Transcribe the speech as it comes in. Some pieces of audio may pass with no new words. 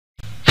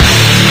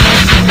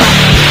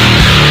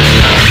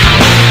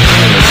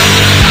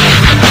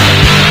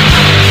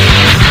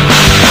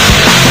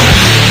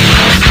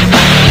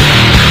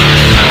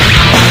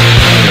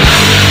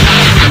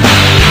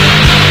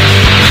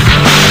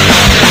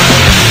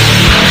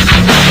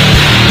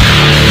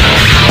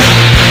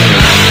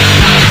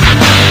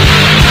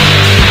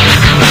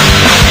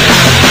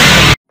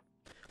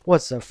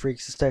What's up,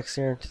 freaks? It's Tex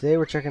here. Today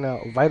we're checking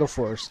out Vital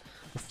Force,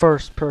 a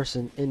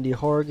first-person indie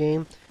horror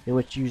game in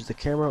which you use the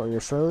camera on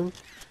your phone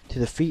to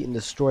defeat and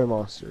destroy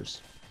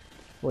monsters.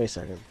 Wait a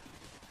second.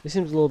 This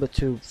seems a little bit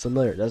too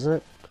familiar, doesn't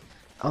it?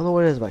 I don't know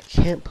what it is, but I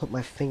can't put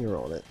my finger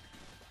on it.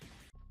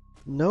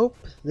 Nope,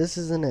 this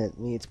isn't it. I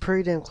mean, it's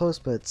pretty damn close,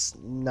 but it's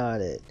not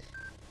it.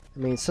 I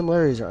mean,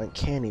 similarities are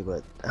uncanny,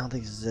 but I don't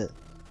think this is it.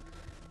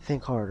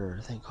 Think harder,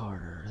 think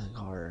harder, think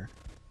harder.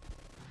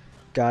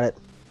 Got it.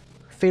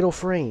 Fatal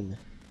Frame.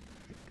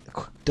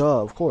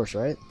 Duh, of course,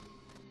 right?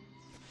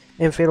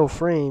 In Fatal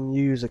Frame,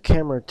 you use a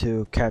camera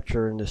to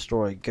capture and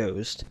destroy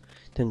Ghost.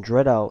 Then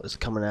Dreadout is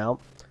coming out.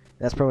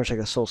 That's pretty much like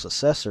a sole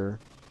successor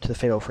to the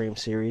Fatal Frame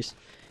series,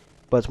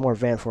 but it's more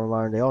advanced for a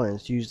modern day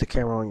audience. You use the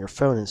camera on your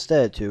phone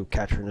instead to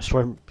capture and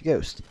destroy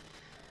Ghost.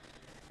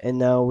 And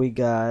now we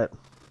got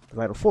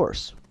Vital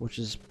Force, which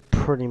is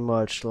pretty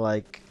much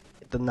like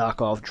the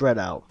knockoff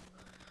Dreadout.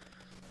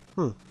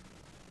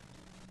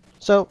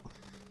 So,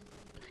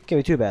 can't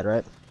be too bad,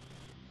 right?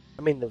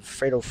 I mean, the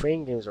Fatal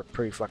Frame games are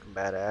pretty fucking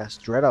badass.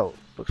 Dreadout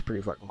looks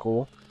pretty fucking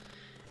cool.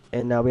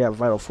 And now we have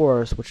Vital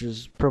Force, which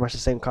is pretty much the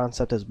same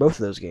concept as both of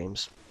those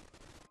games.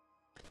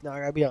 Now, I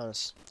gotta be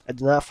honest, I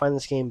did not find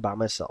this game by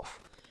myself.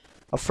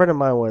 A friend of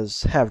mine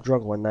was half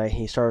drunk one night.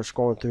 He started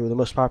scrolling through the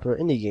most popular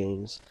indie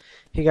games.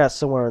 He got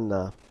somewhere in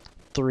the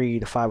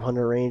 300 to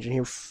 500 range, and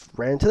he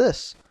ran into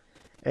this.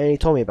 And he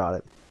told me about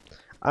it.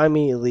 I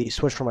immediately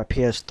switched from my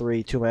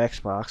PS3 to my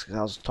Xbox, because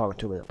I was talking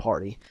to him at a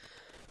party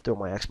through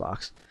my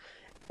Xbox.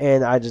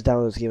 And I just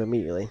downloaded this game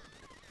immediately.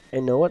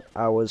 And you know what?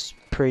 I was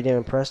pretty damn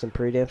impressed and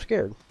pretty damn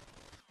scared.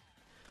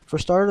 For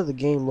starter, the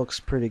game looks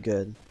pretty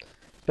good,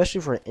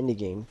 especially for an indie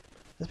game.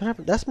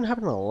 That's been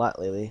happening a lot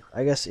lately.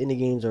 I guess indie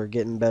games are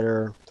getting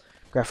better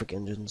graphic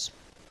engines.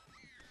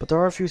 But there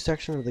are a few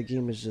sections where the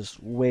game is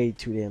just way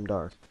too damn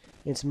dark.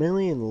 It's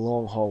mainly in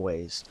long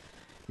hallways.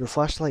 Your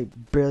flashlight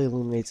barely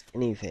illuminates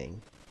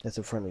anything that's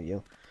in front of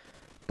you,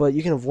 but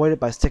you can avoid it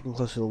by sticking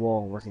close to the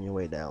wall and working your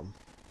way down.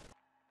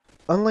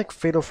 Unlike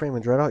Fatal Frame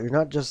and Dreadout, you're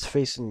not just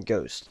facing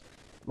ghosts.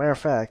 Matter of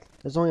fact,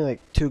 there's only like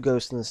two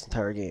ghosts in this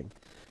entire game.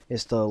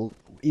 It's the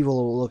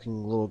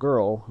evil-looking little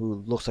girl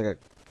who looks like a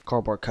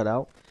cardboard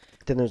cutout.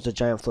 Then there's the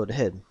giant floated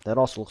head that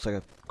also looks like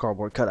a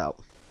cardboard cutout.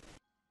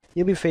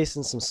 You'll be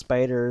facing some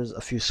spiders,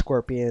 a few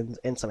scorpions,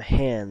 and some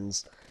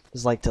hands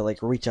just like to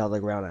reach out of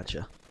the ground at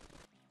you.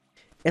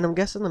 And I'm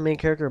guessing the main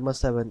character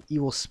must have an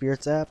evil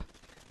spirits app,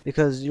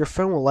 because your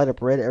phone will light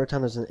up red every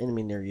time there's an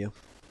enemy near you.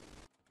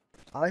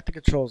 I like the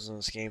controls in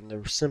this game.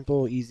 They're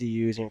simple, easy to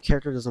use, and your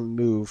character doesn't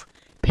move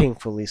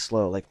painfully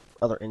slow like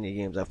other indie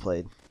games I've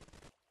played.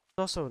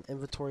 There's also an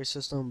inventory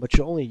system, but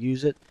you only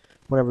use it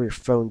whenever your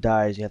phone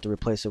dies. You have to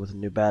replace it with a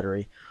new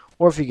battery,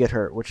 or if you get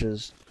hurt, which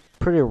is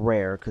pretty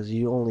rare because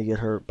you only get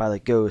hurt by the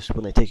ghost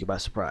when they take you by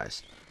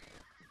surprise.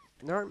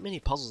 And there aren't many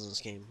puzzles in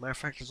this game. Matter of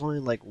fact, there's only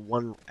like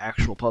one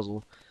actual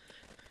puzzle,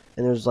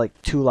 and there's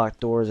like two locked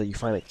doors that you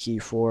find a key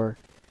for,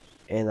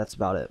 and that's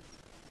about it.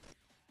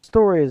 The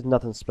story is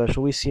nothing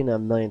special. We've seen it a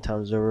million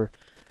times over.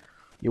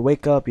 You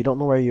wake up, you don't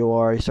know where you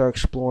are, you start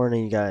exploring,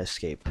 and you gotta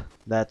escape.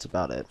 That's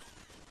about it.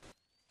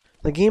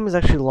 The game is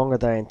actually longer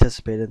than I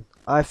anticipated.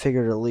 I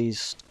figured at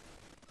least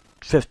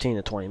 15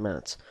 to 20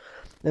 minutes.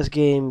 This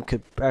game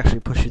could actually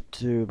push it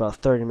to about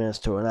 30 minutes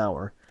to an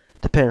hour,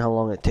 depending on how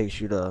long it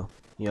takes you to,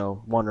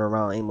 wander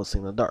around aimlessly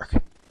in the dark.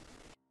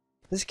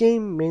 This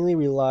game mainly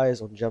relies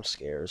on jump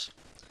scares,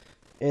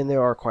 and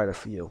there are quite a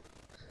few.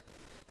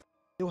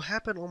 It will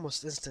happen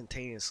almost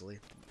instantaneously.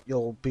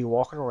 You'll be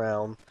walking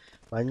around,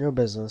 minding your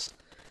business.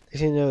 Next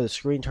thing you know, the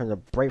screen turns a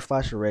bright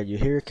flash of red. You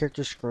hear your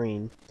character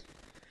scream,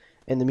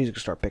 and the music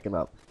will start picking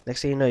up.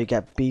 Next thing you know, you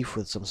got beef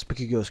with some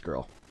spooky ghost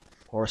girl,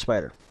 or a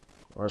spider,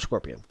 or a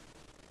scorpion,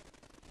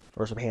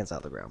 or some hands out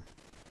of the ground.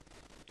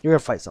 You're gonna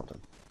fight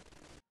something.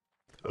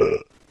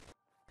 Then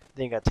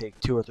you gotta take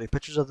 2 or 3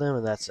 pictures of them,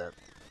 and that's it.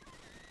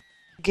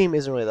 The game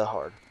isn't really that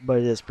hard, but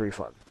it is pretty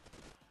fun.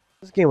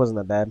 This game wasn't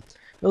that bad.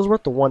 It was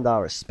worth the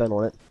 $1 spent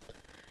on it.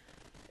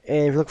 And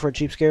if you're looking for a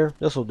cheap scare,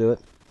 this will do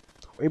it.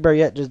 Or better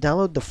yet, just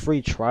download the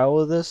free trial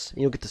of this,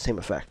 and you'll get the same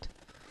effect.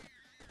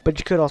 But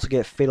you could also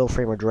get Fatal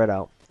Frame or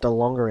Dreadout. They're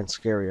longer and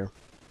scarier.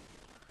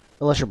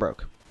 Unless you're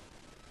broke.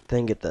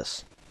 Then get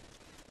this.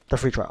 The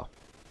free trial.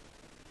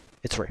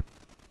 It's free.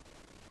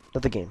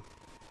 Not the game.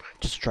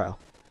 Just a trial.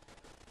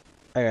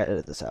 I gotta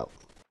edit this out.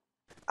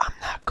 I'm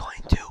not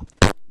going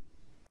to.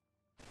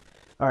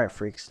 Alright,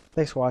 freaks.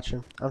 Thanks for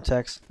watching. I'm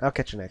Tex. I'll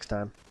catch you next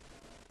time.